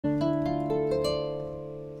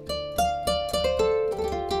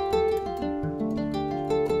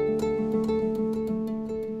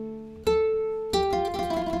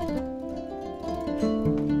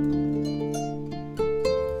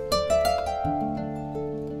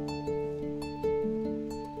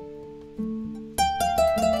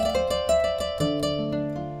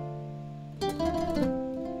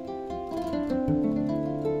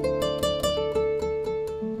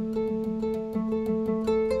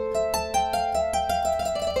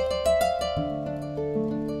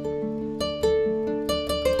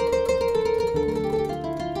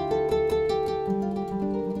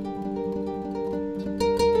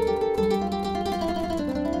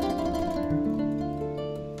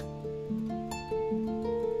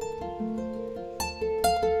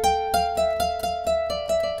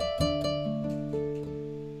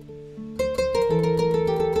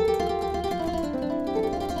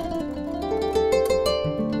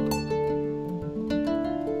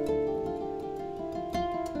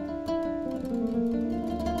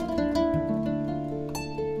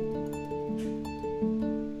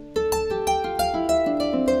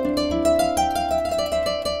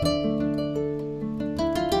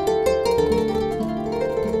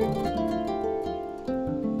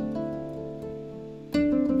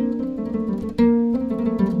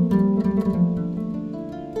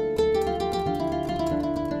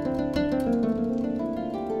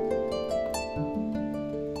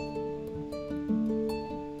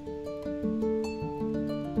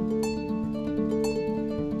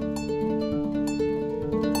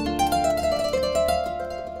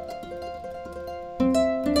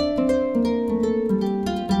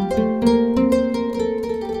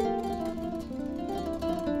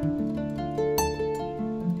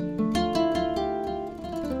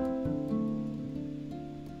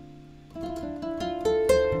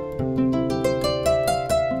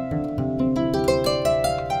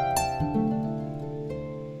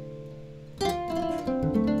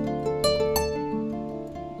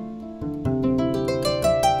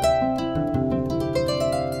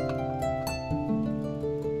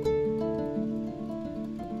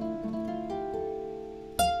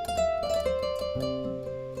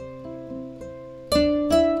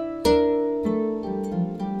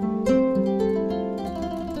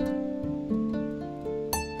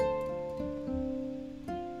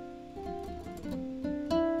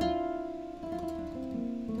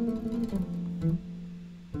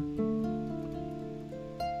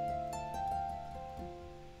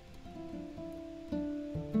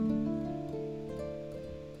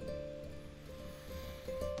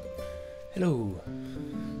Hello.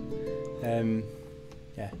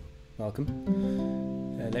 Yeah, welcome.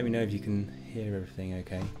 Let me know if you can hear everything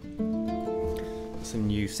okay. Some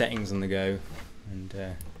new settings on the go and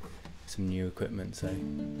some new equipment, so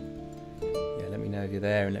yeah, let me know if you're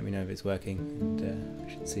there and let me know if it's working, and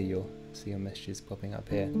I should see your messages popping up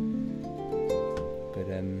here. But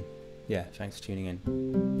yeah, thanks for tuning in.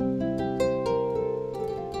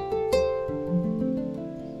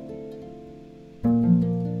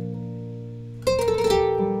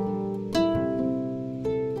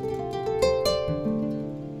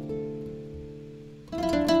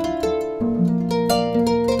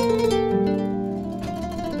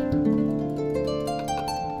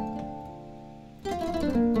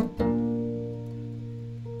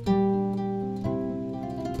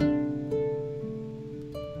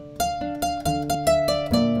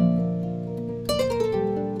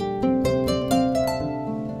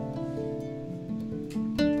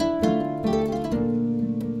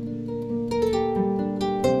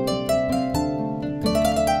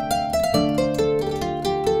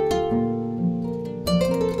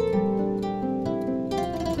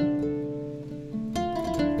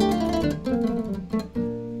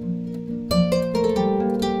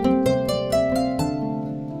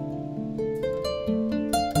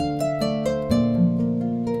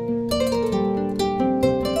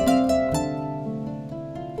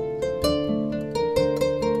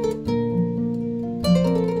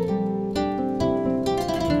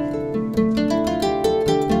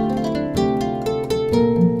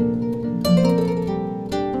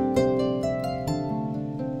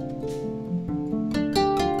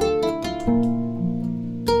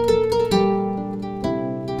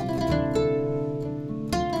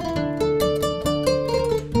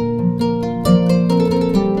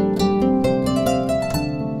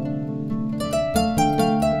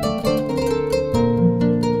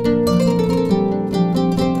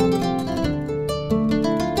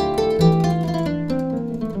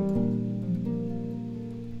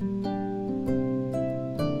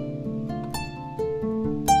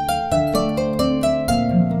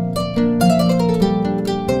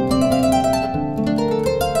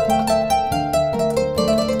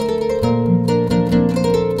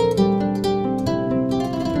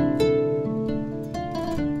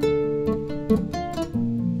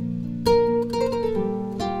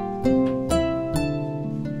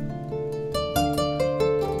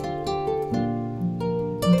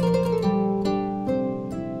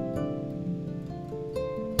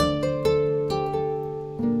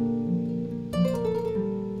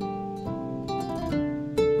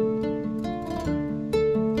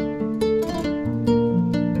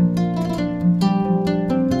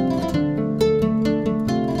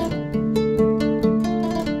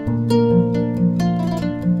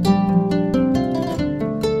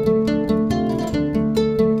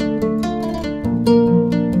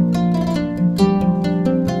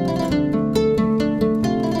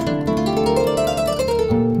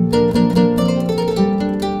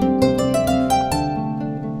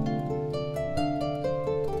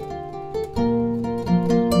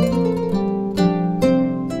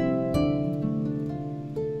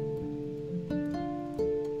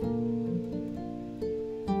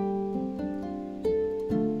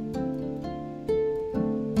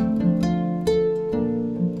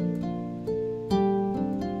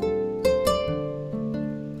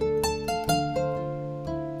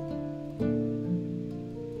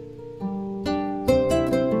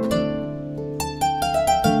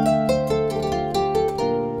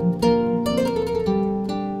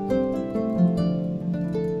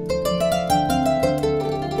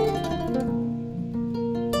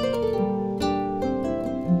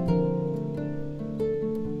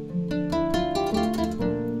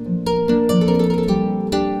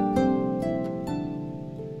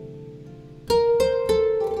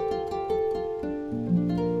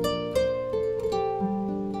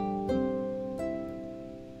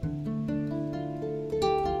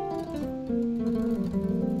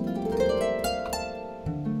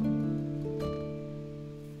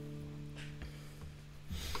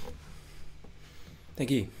 Thank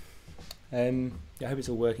you. Yeah, I hope it's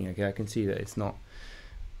all working okay. I can see that it's not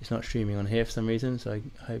streaming on here for some reason, so I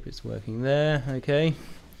hope it's working there okay.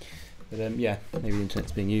 But yeah, maybe the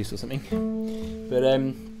internet's being used or something. But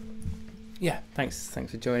yeah, thanks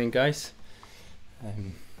for joining, guys.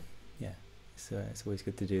 Yeah, it's always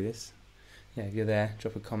good to do this. Yeah, if you're there,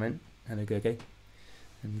 drop a comment. Hello, Gerge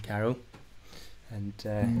and Carol. And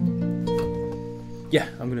yeah,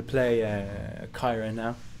 I'm going to play Kora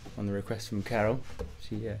now on the request from Carol.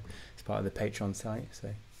 She is part of the Patreon site, so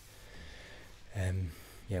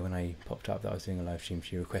yeah, when I popped up that I was doing a live stream,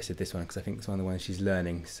 she requested this one because I think it's one of the ones she's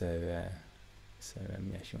learning. So yeah,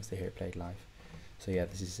 she wants to hear it played live. So yeah,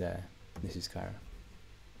 this is Kora.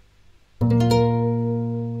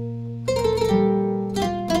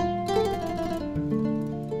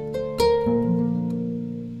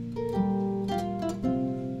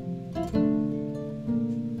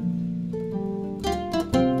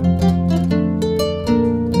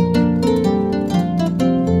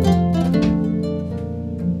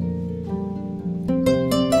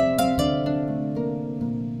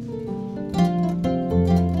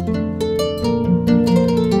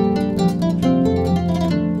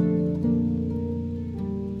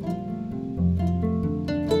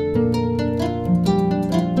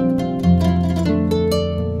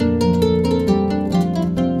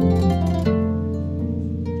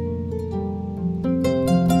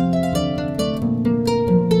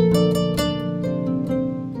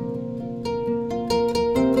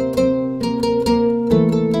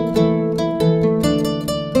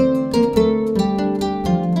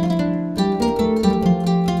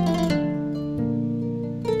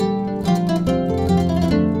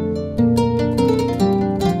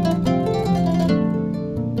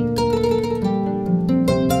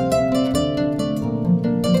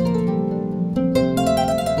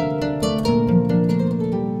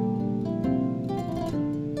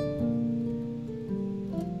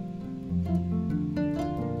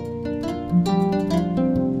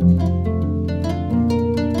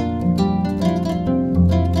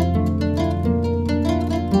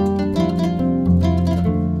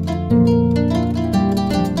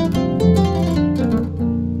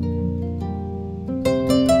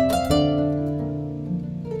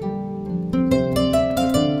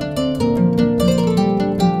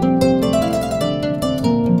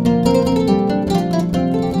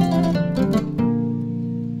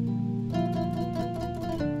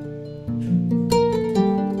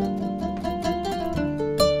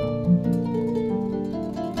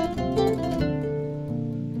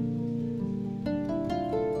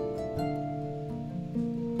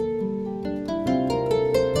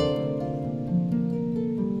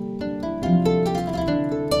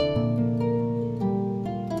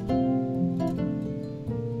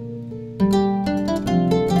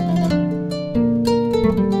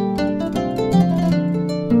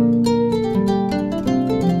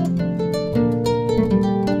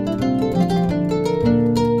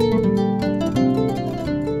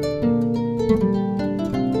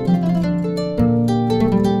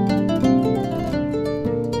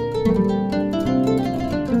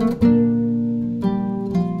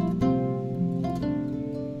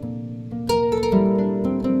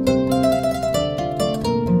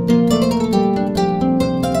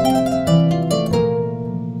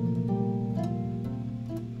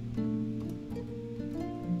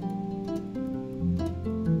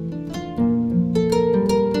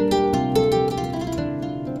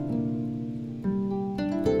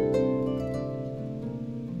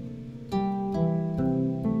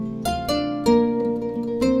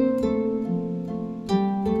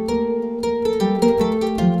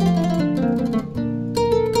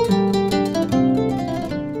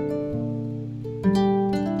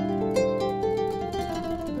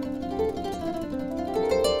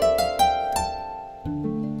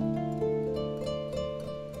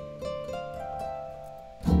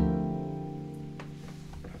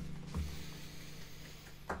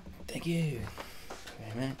 Thank you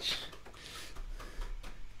very much.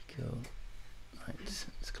 Cool. Right,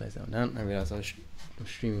 let's close that one down. I realised I was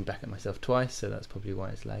streaming back at myself twice, so that's probably why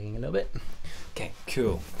it's lagging a little bit. Okay,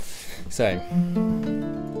 cool. So,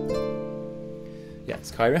 yeah, it's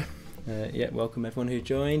Kora. Yeah, welcome everyone who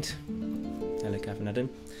joined. Hello, Kath and Adam,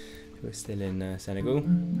 who are still in Senegal.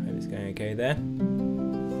 Hope it's going okay there.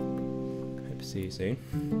 Hope to see you soon.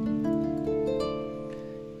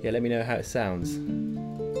 Yeah, let me know how it sounds.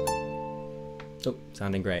 Oh,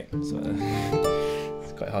 sounding great. So,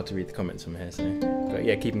 it's quite hard to read the comments from here, so but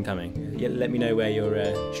yeah, keep them coming. Yeah, let me know where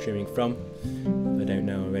you're streaming from. If I don't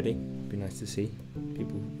know already, it'd be nice to see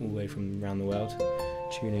people all the way from around the world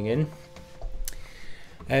tuning in.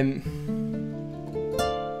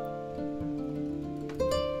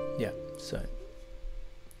 Yeah, so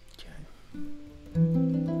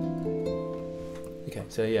okay,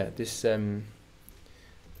 so yeah, this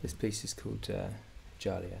piece is called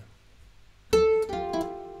Jalia.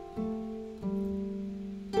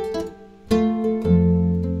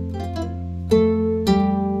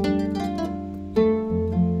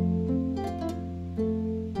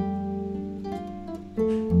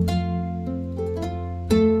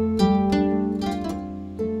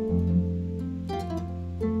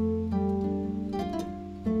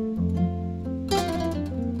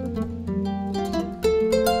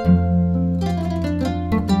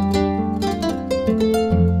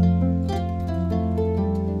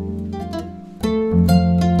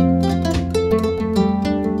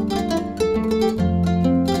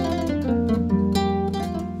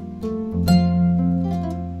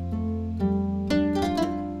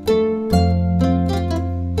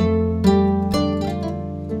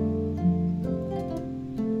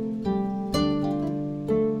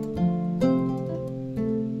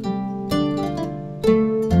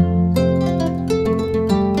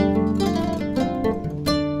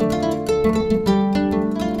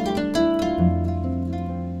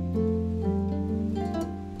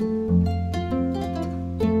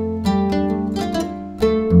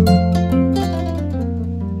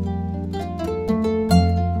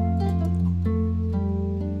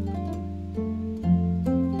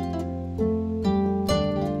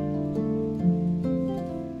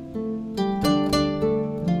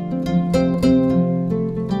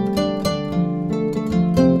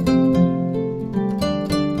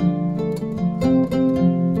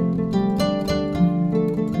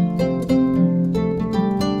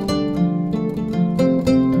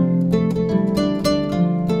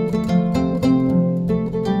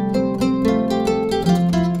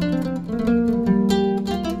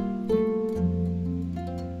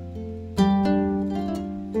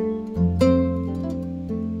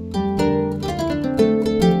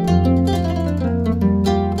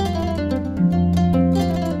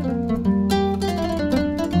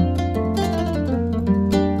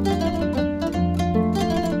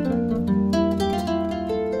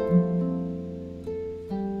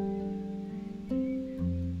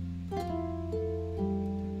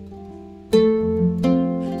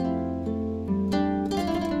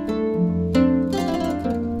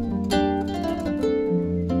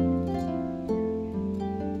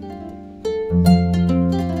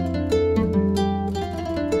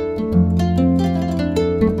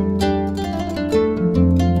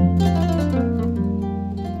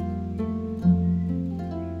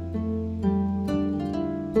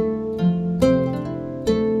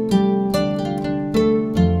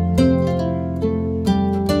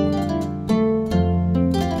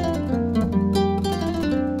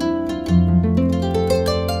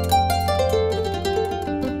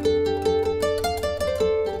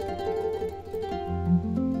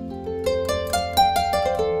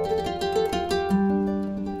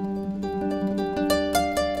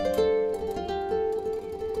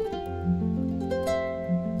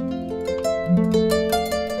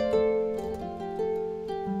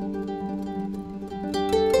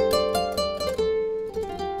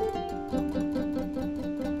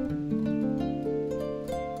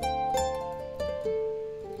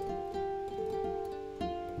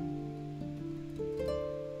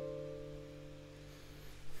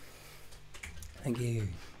 Thank you.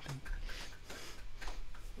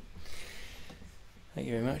 Thank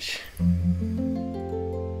you very much.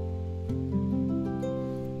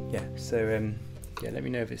 Yeah, so yeah, let me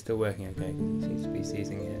know if it's still working okay, 'cause it seems to be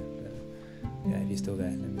ceasing here. But yeah, if you're still there,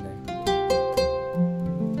 let me know.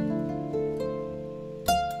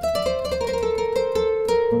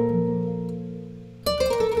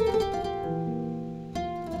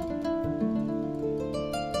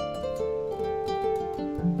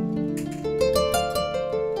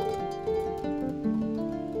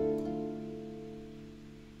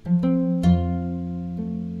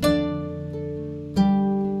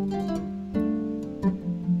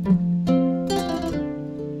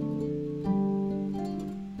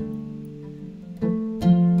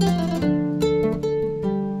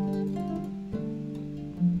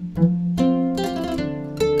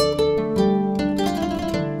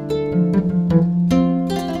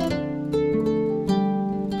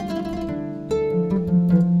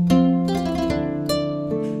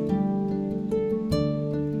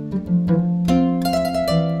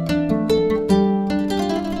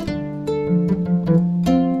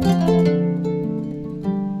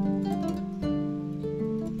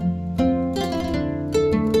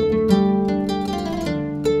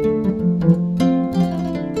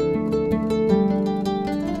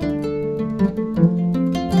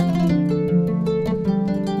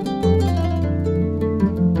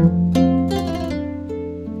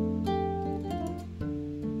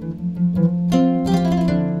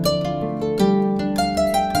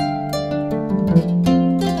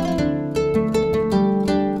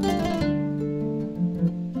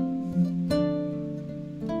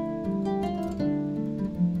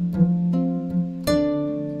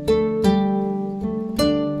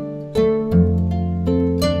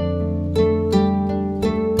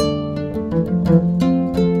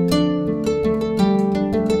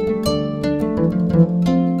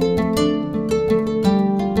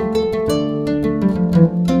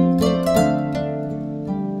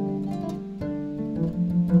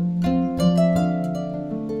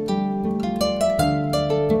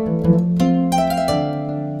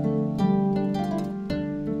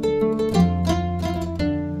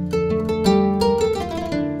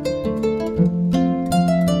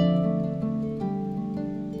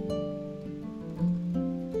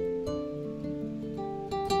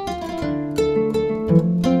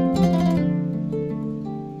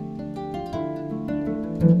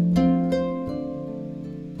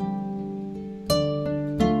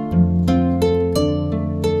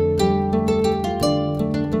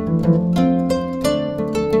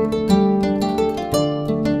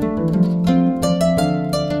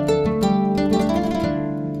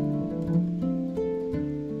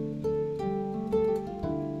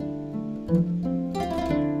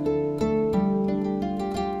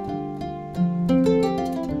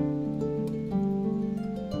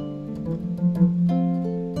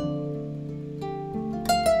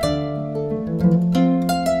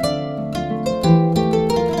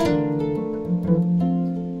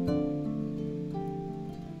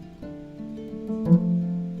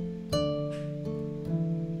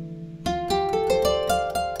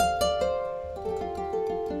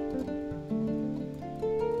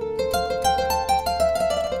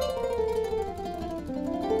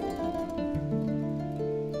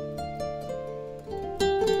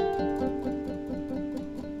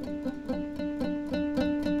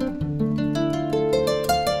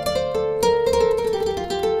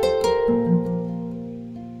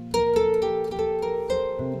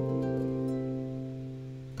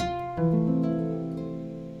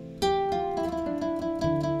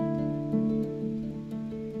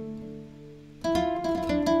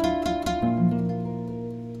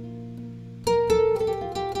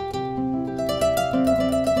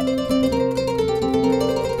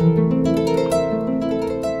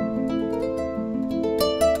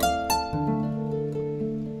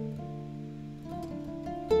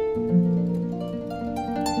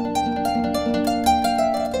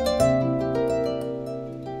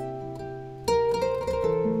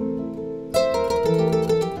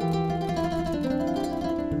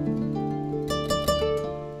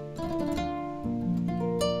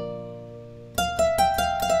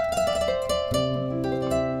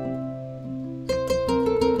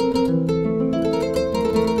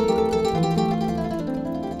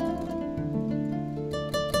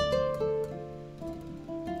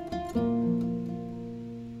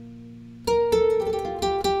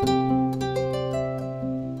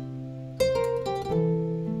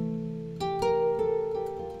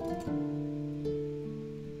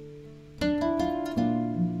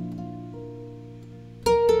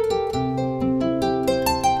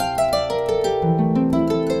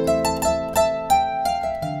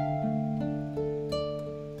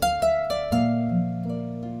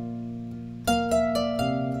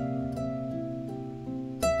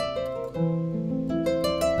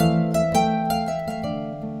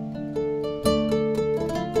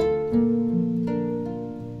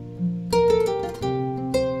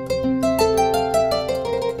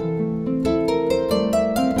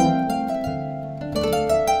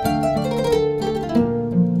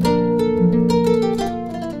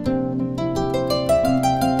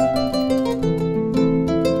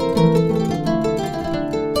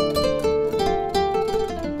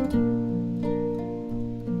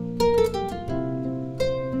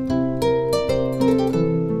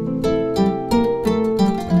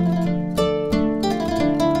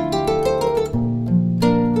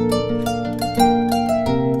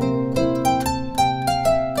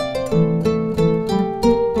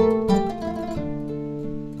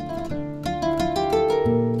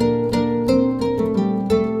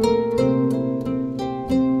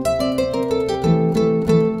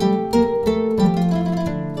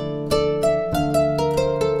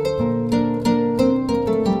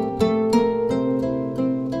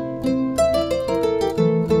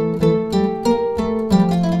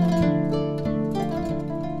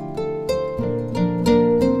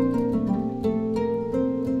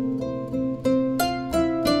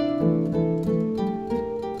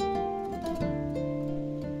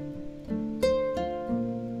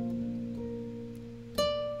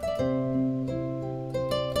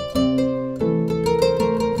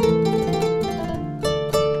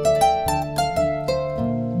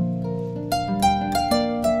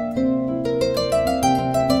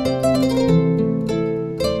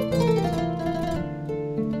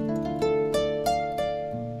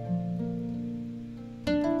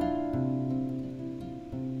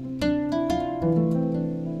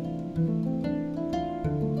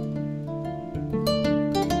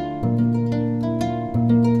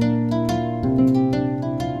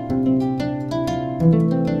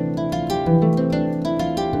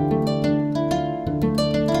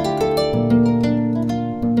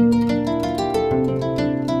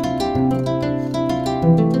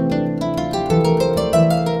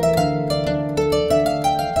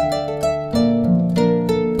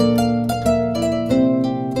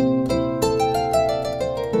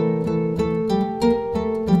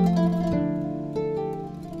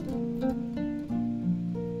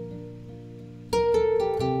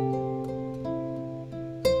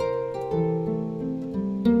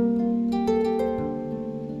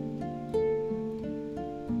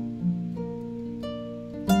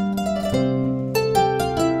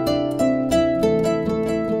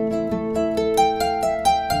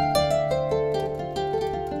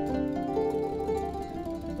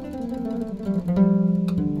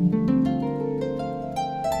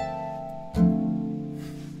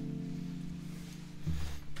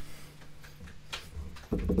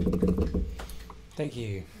 Thank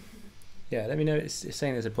you. Yeah, let me know. It's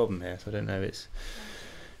saying there's a problem here, so I don't know if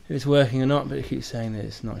it's working or not, but it keeps saying that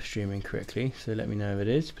it's not streaming correctly, so let me know if it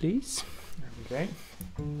is, please. That'd be great.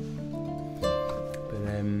 But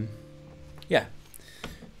yeah,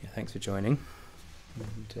 thanks for joining,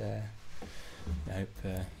 and I hope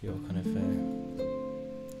you're kind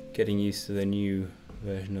of getting used to the new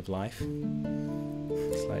version of life.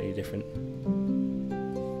 Slightly different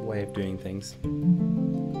way of doing things.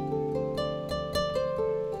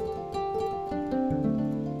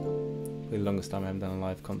 The longest time I haven't done a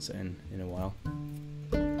live concert in a while.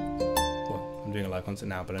 Well, I'm doing a live concert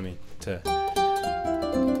now, but I mean to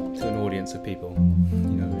an audience of people.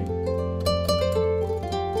 You know what I mean?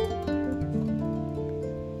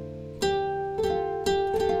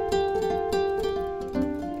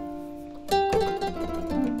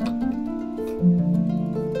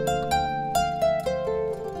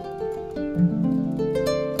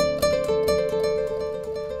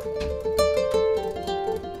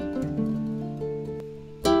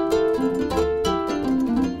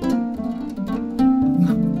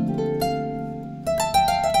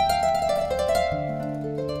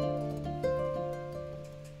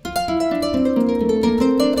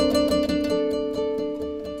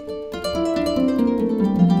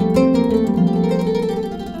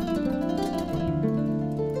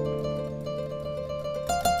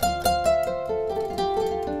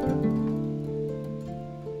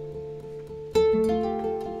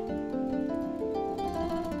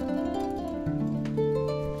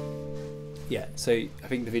 Yeah, so I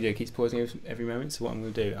think the video keeps pausing every moment, so what I'm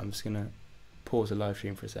going to do, I'm just going to pause the live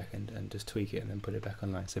stream for a second and just tweak it and then put it back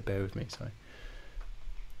online, so bear with me, sorry.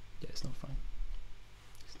 Yeah, it's not fine.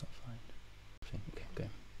 It's not fine. Okay, go.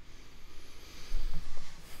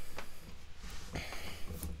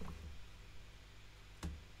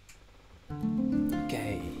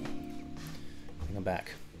 Okay, I think I'm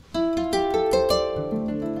back.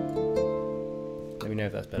 Let me know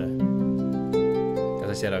if that's better. As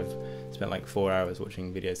I said, I've spent like 4 hours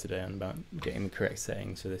watching videos today on about getting the correct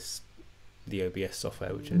settings for the OBS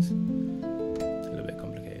software, which is a little bit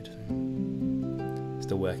complicated. So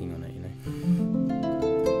still working on it, you know.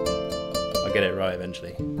 I'll get it right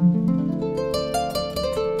eventually.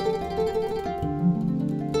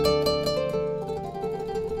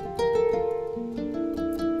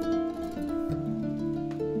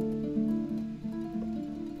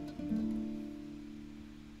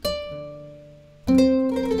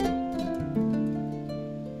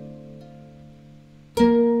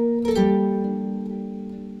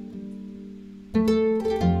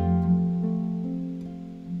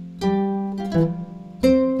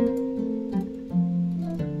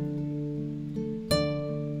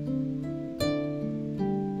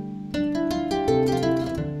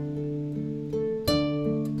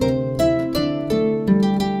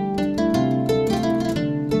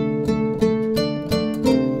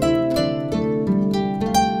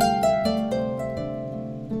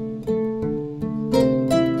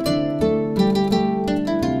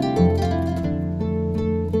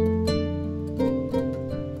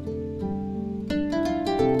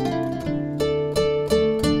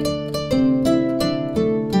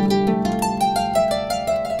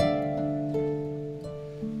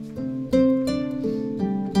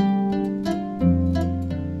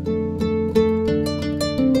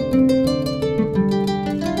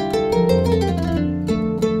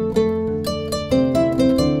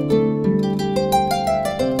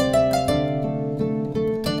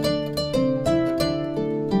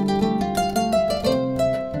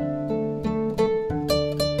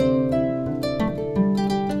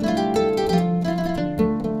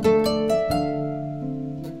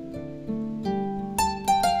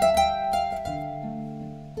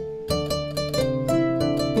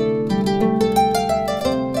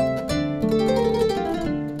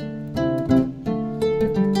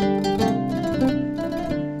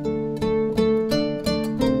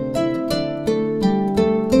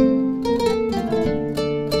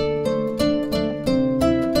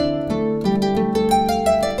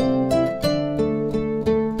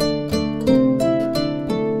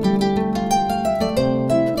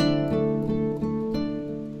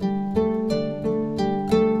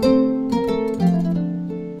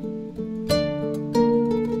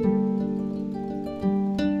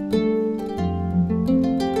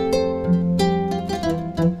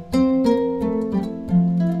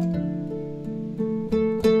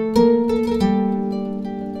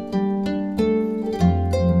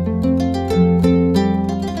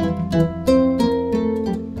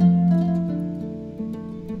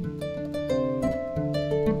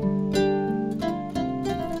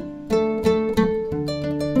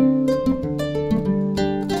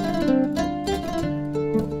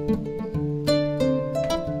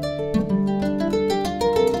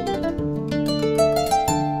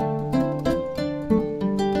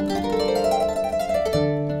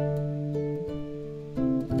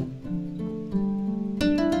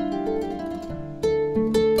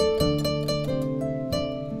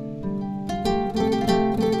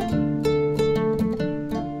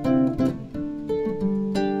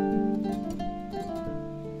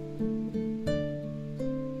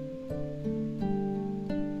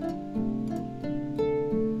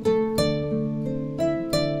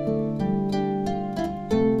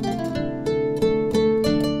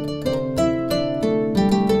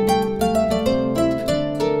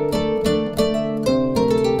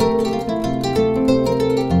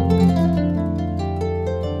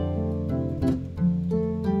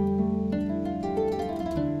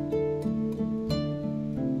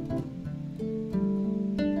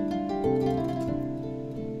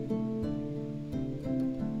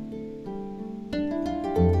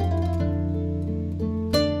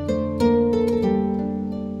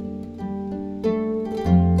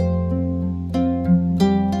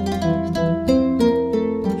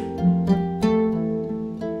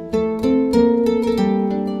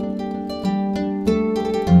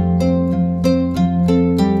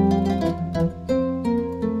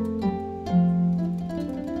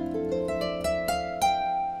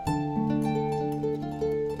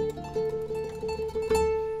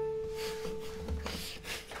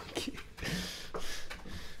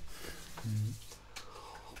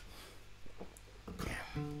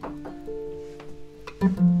 Hello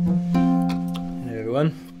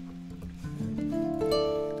everyone.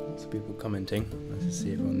 Lots of people commenting. Nice to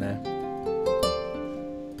see everyone there.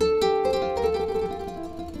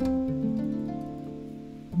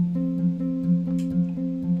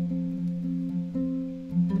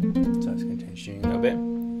 So that's going to change tuning a little bit.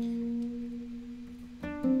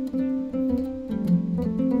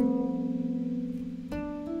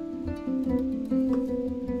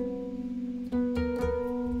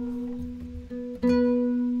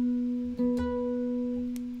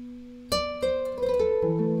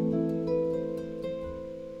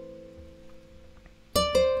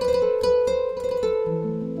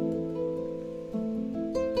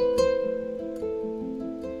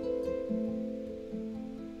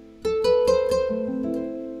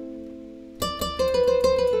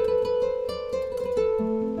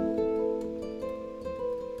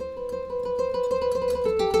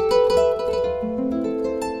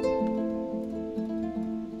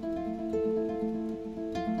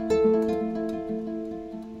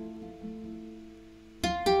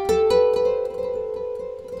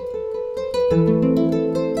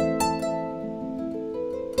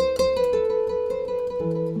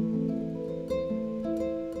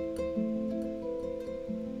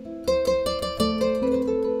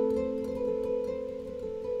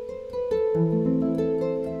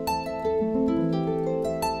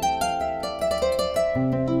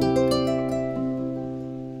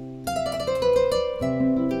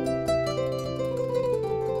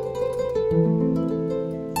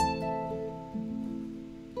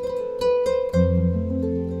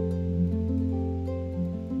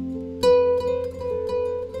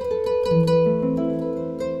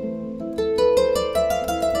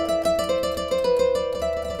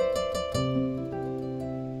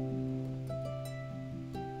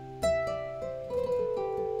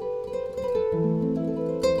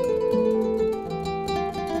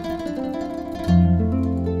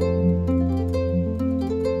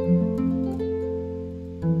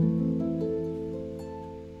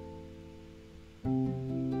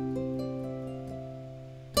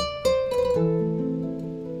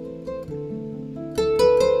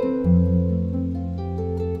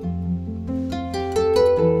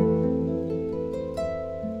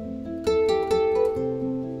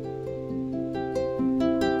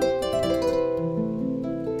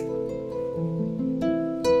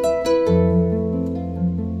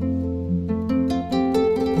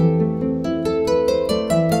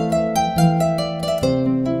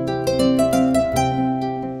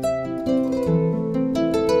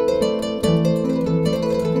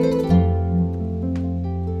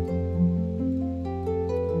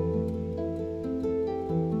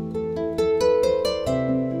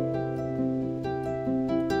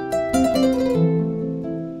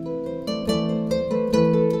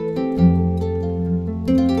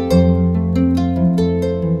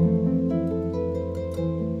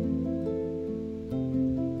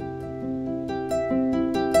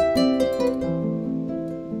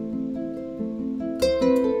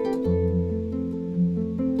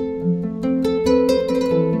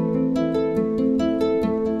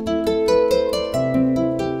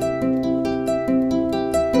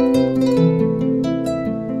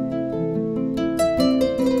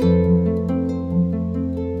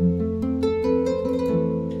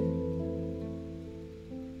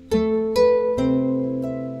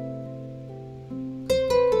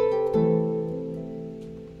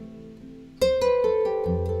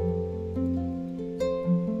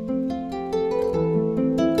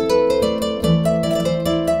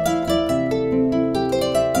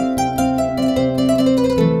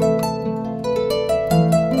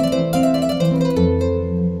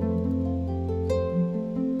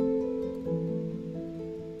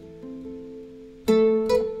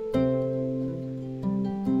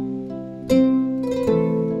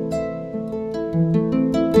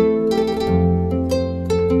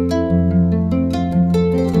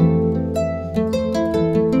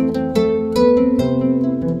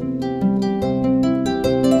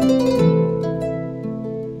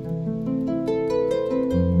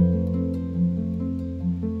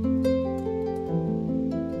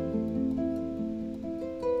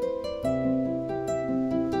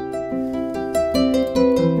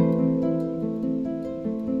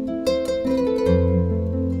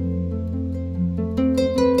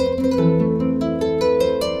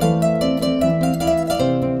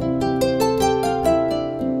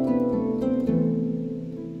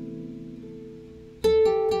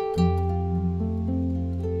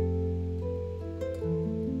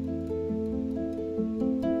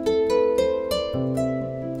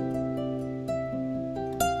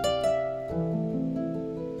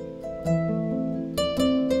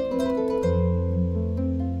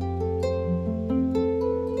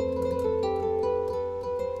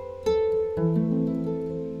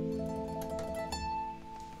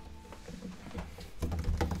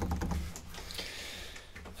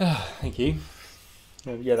 Oh, thank you.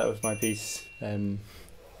 Yeah, that was my piece called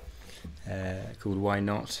 "Why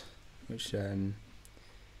Not," which I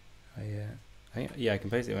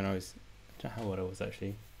composed it when I was, I don't know how old I was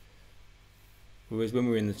actually. It was when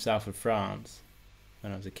we were in the south of France,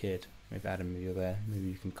 when I was a kid. Maybe Adam, if you're there, maybe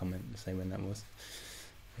you can comment and say when that was.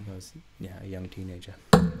 I think I was a young teenager,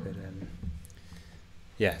 but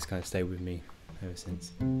it's kind of stayed with me ever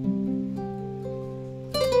since.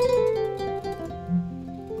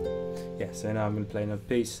 Yeah, so now I'm going to play another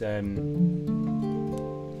piece. Well,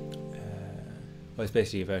 it's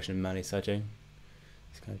basically a version of Mani Sajo.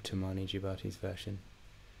 It's kind of Tumani Jibati's version.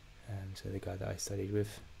 So the guy that I studied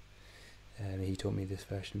with, he taught me this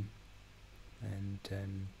version, and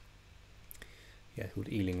it's called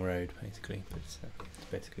Ealing Road, basically. But it's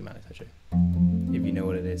basically Mani Sajo, if you know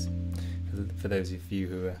what it is. For those of you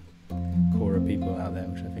who are Kora people out there,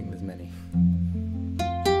 which I think there's many.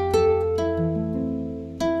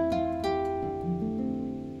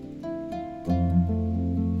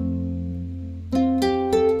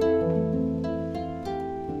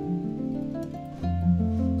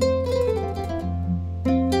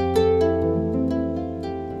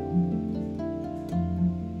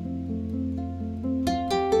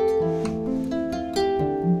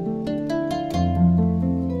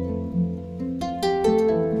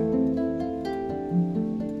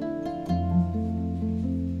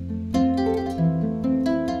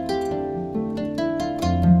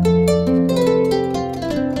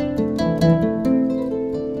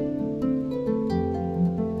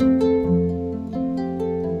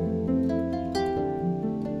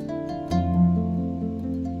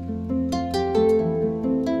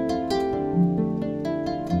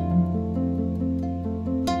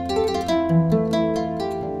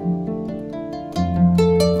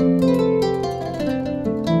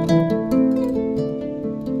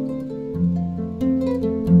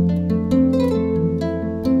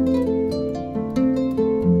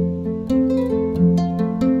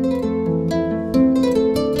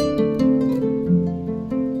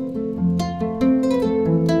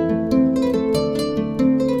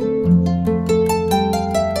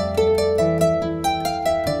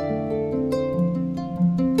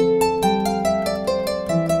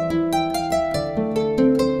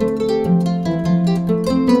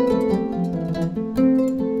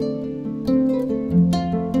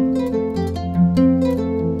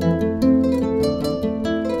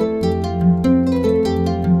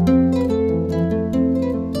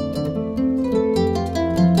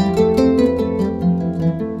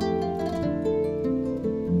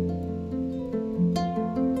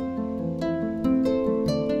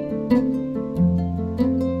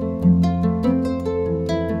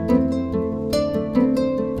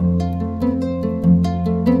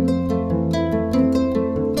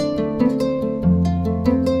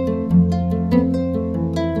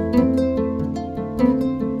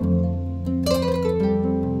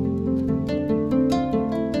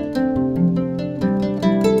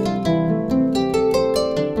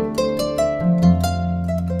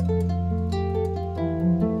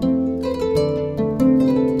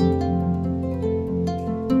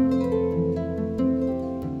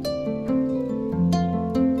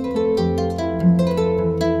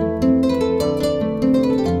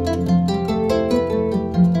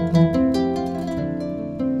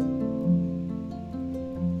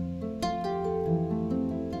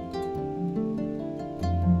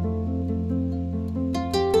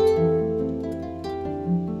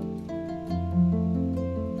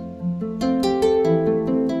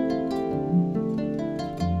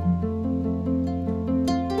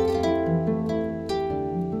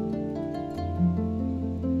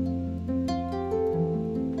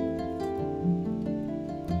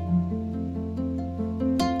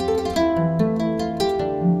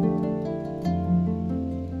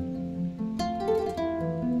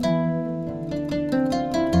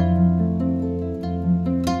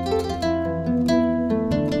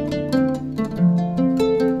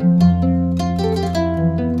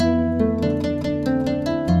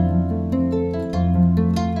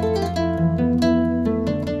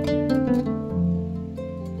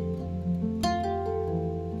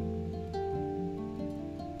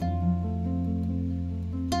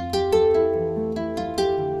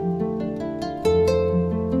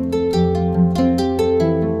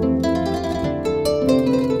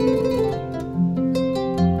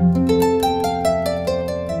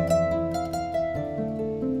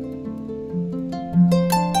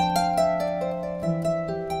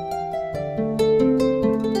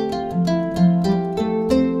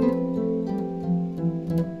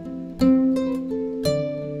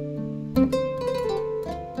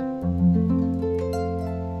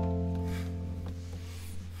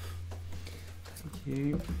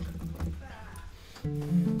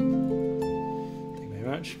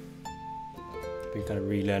 I've been kind of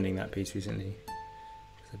relearning that piece recently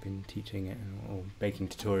because I've been teaching it or making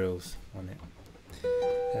tutorials on it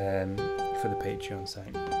for the Patreon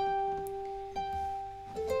site.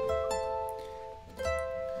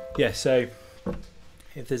 Yeah, so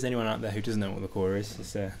if there's anyone out there who doesn't know what the Kora is,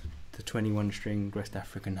 it's the 21-string West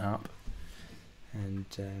African harp, and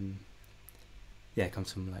yeah, it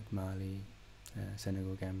comes from like Mali,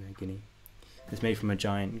 Senegal, Gambia, Guinea. It's made from a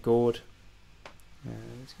giant gourd.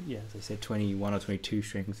 Yeah, as I said, 21 or 22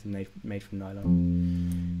 strings, and they're made from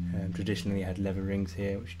nylon. Traditionally, it had leather rings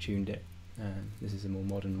here, which tuned it. This is a more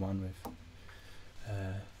modern one with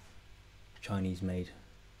Chinese-made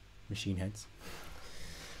machine heads.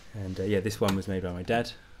 And yeah, this one was made by my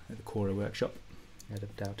dad at the Kora workshop out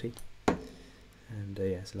of Doughty. And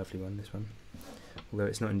yeah, it's a lovely one, this one. Although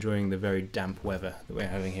it's not enjoying the very damp weather that we're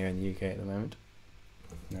having here in the UK at the moment.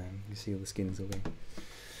 You can see all the skins all going.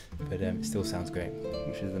 But it still sounds great,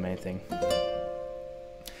 which is the main thing.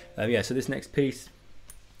 Yeah, so this next piece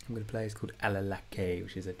I'm going to play is called Alalake,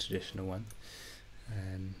 which is a traditional one.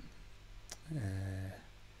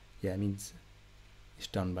 Yeah, it means it's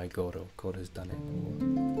done by God, or God has done it, or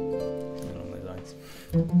something along those lines.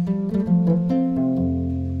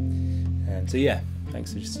 So yeah,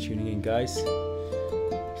 thanks for just tuning in, guys.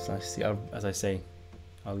 It's nice to see. As I say,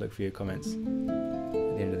 I'll look for your comments at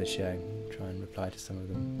the end of the show, try and reply to some of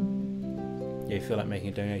them. Yeah, if you feel like making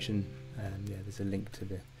a donation, yeah, there's a link to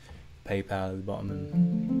the PayPal at the bottom,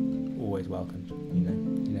 and always welcomed. You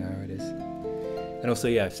know how it is. And also,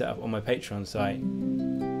 yeah, I've set up on my Patreon site.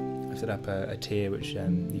 I've set up a tier which you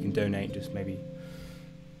can donate just maybe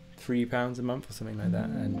 £3 a month or something like that,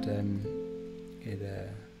 and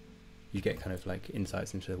you get kind of like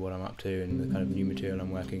insights into what I'm up to and the kind of new material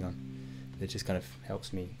I'm working on. It just kind of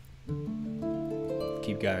helps me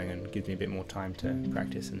keep going and gives me a bit more time to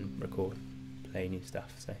practice and record, play new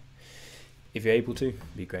stuff. So if you're able to,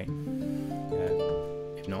 it'd be great.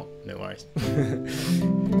 If not, no worries.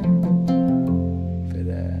 But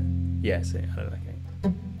yeah, so I don't know.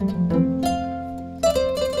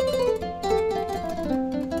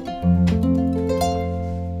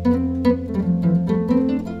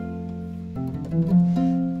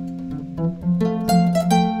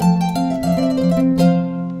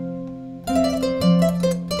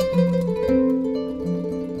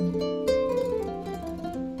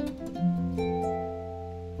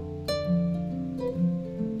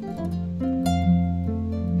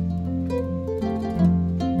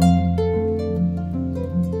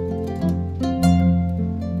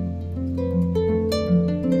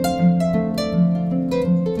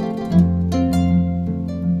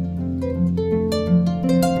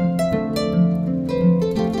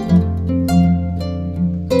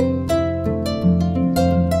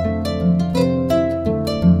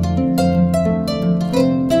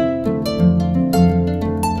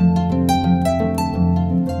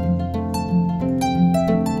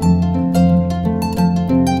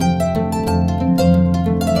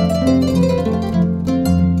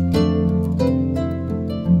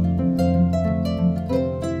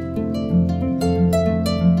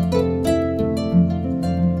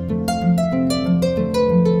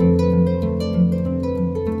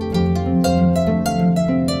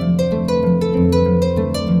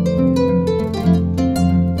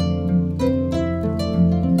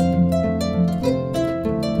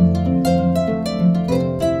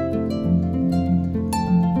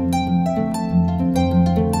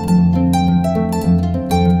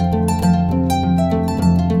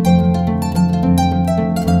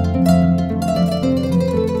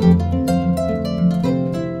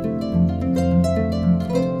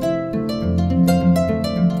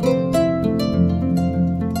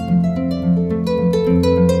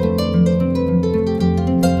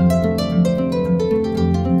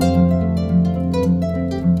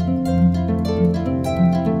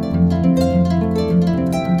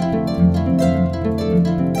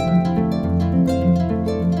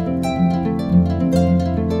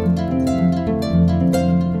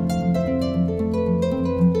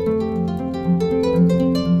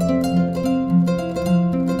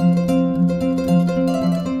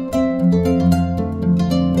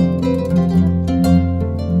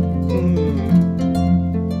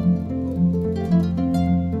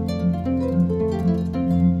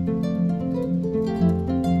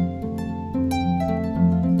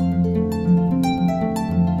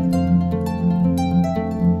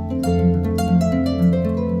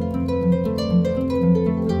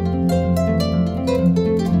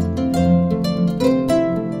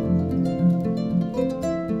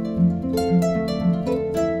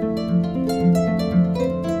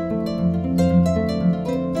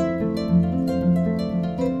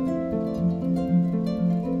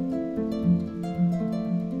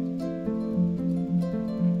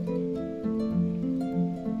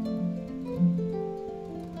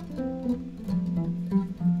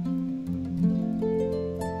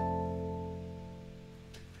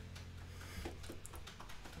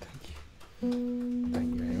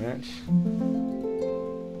 Thank you very much.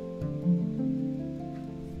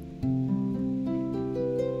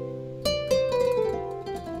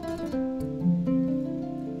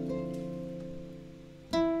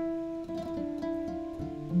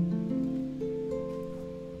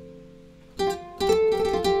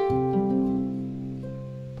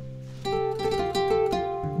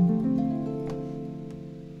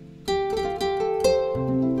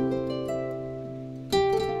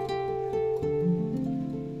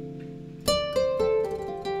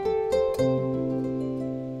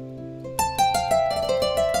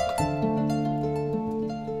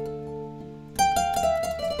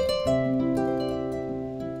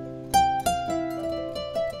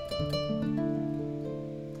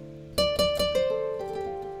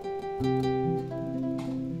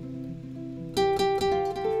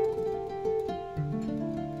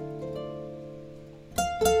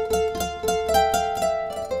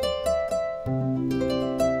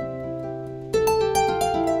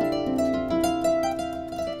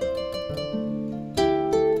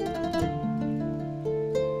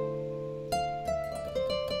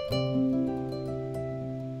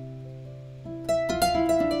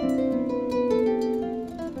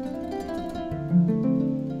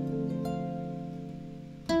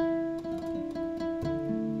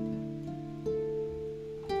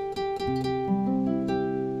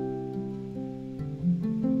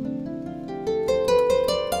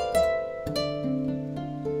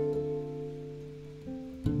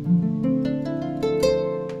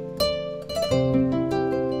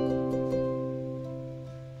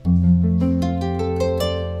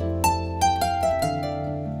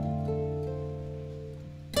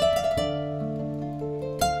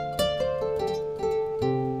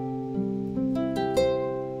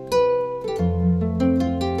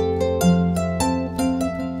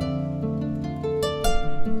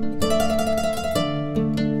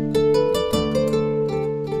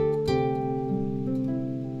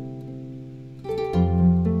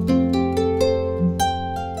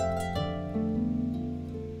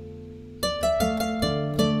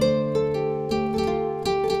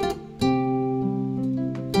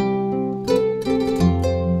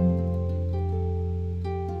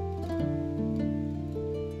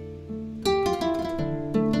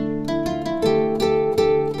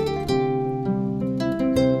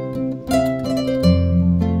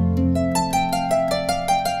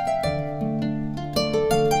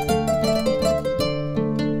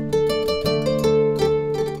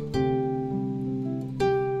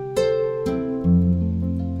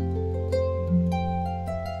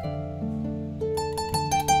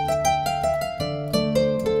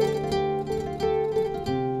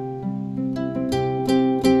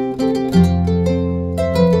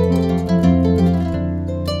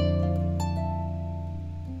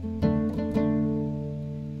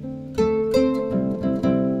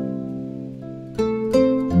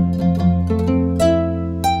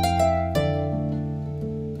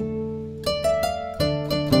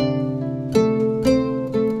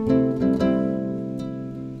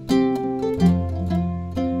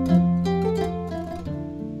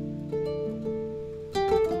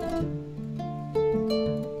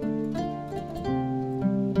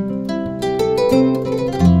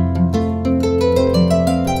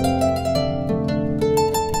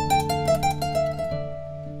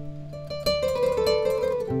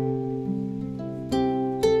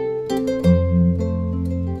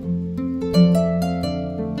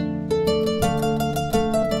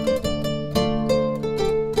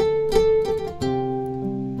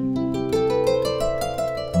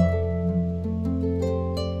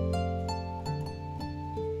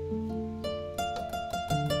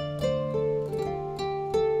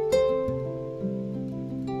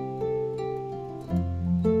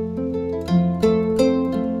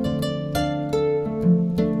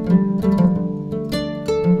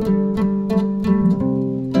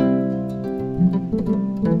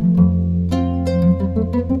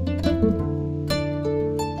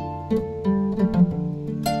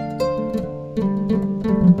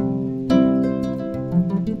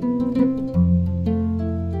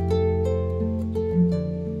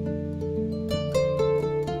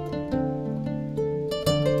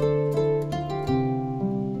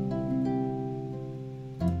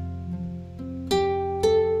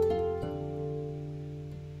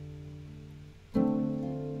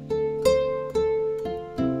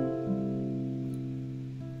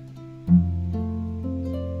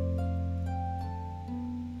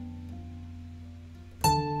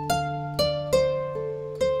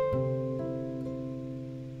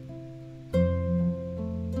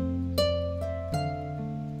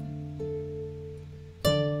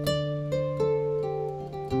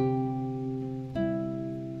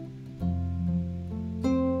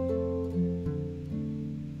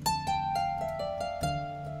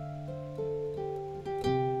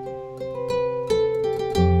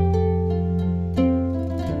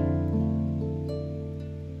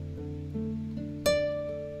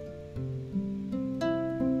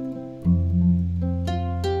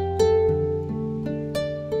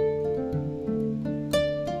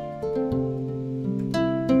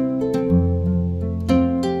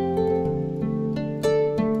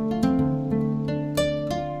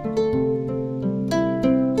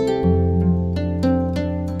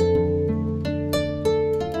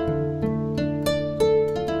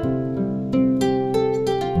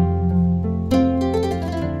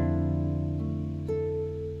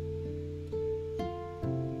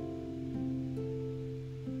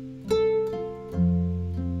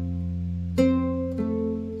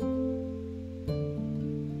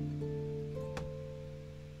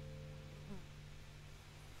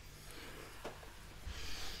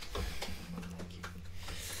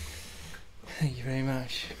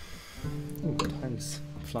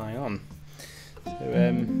 fly on. So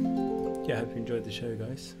yeah, I hope you enjoyed the show,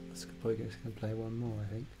 guys. I'm probably going to play one more, I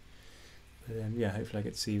think. But yeah, hopefully I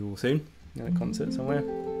get to see you all soon at a concert somewhere.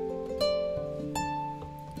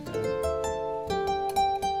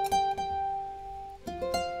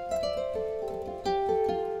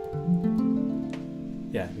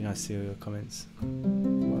 Yeah, it'd be nice to see all your comments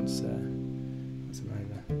once I'm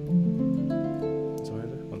over.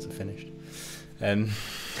 Once I'm finished.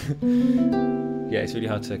 Yeah, it's really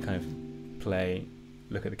hard to kind of play,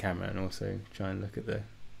 look at the camera, and also try and look at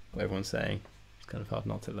what everyone's saying. It's kind of hard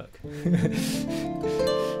not to look.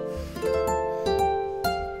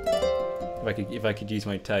 If I could use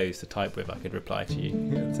my toes to type with, I could reply to you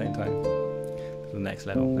at the same time. To the next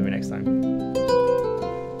level, maybe next time.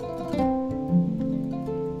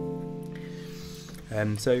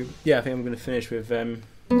 So yeah, I think I'm going to finish with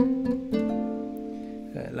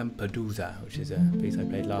Lampedusa, which is a piece I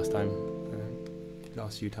played last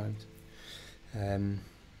few times.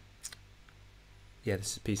 Yeah,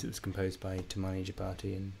 this is a piece that was composed by Tamani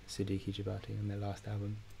Jabati and Siddiqui Jabati on their last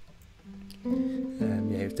album.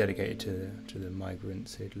 Yeah, it was dedicated to the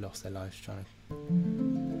migrants who'd lost their lives trying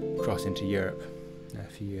to cross into Europe a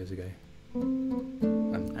few years ago,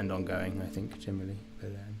 and ongoing, I think, generally.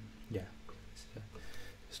 But yeah,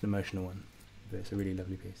 it's an emotional one, but it's a really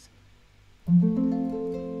lovely piece.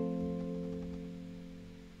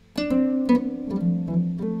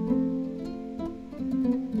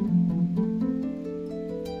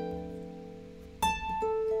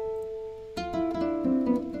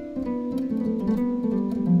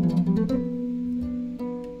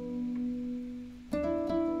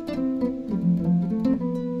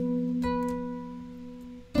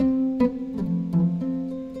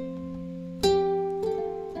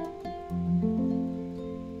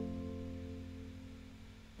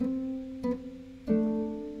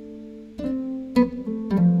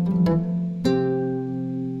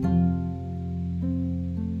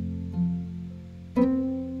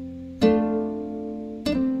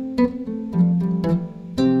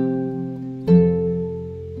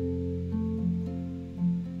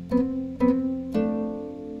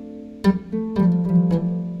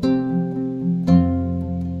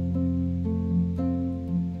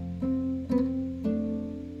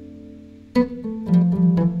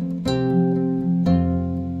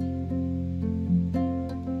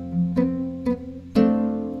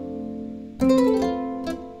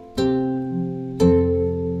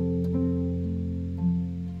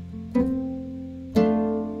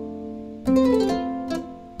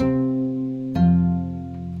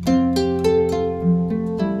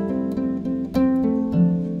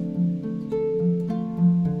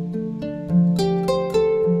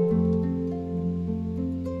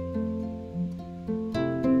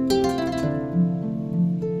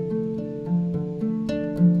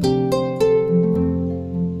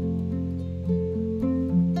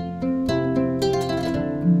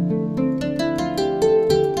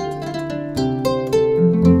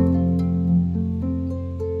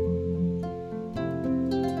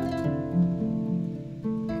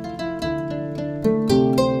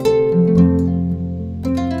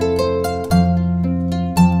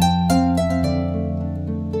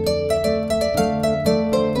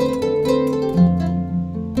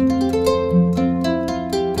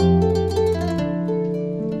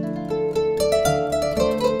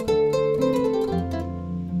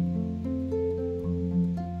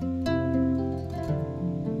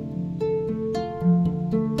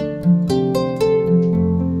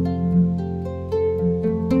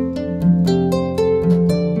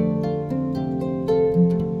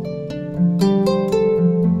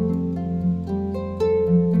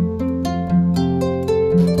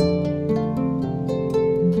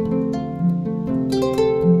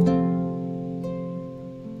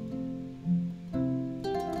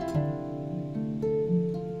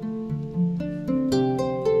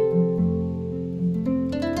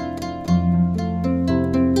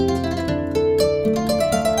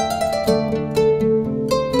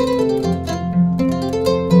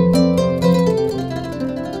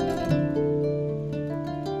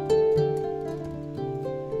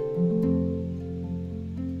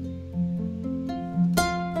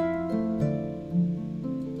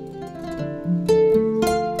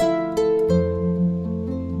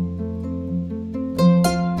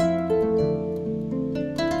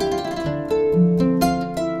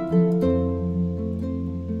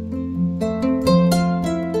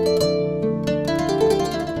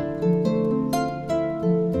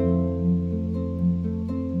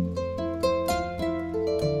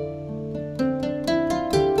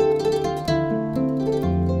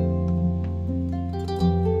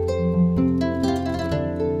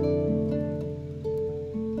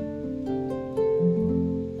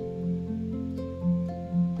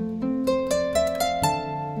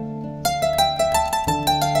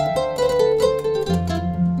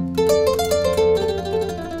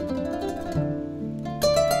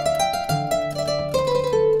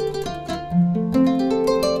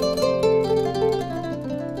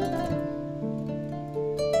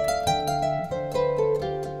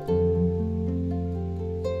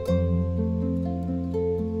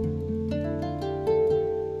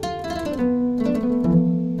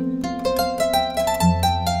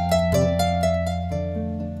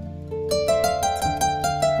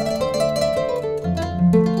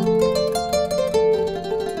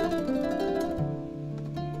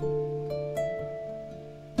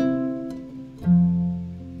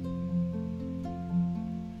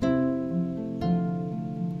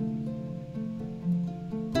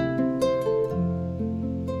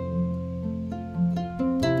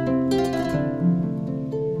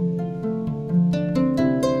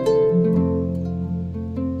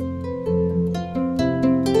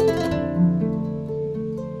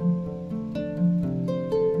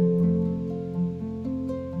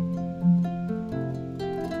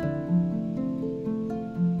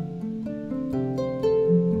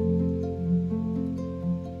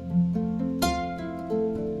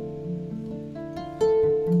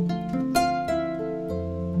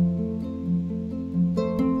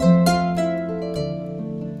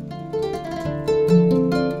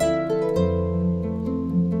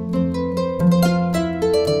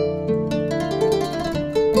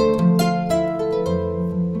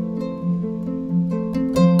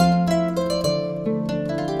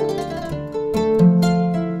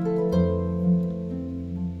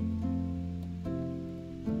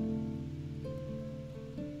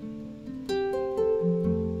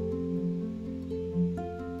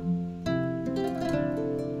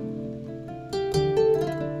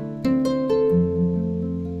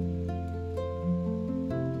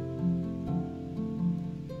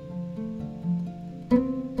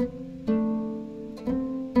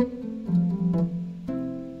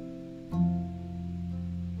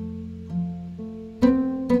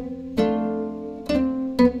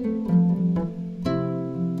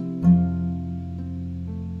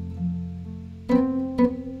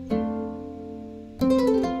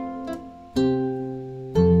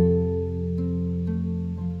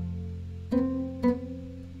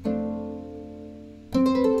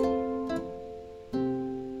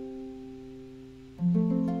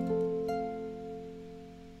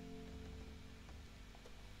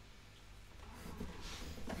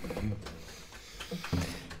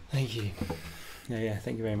 Thank you. Yeah,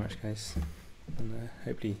 thank you very much, guys. And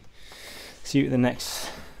hopefully see you at the next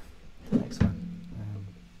one.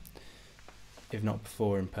 If not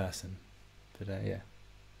before, in person. But yeah,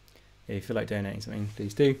 if you feel like donating something,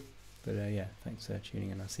 please do. But yeah, thanks for tuning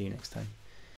in. I'll see you next time.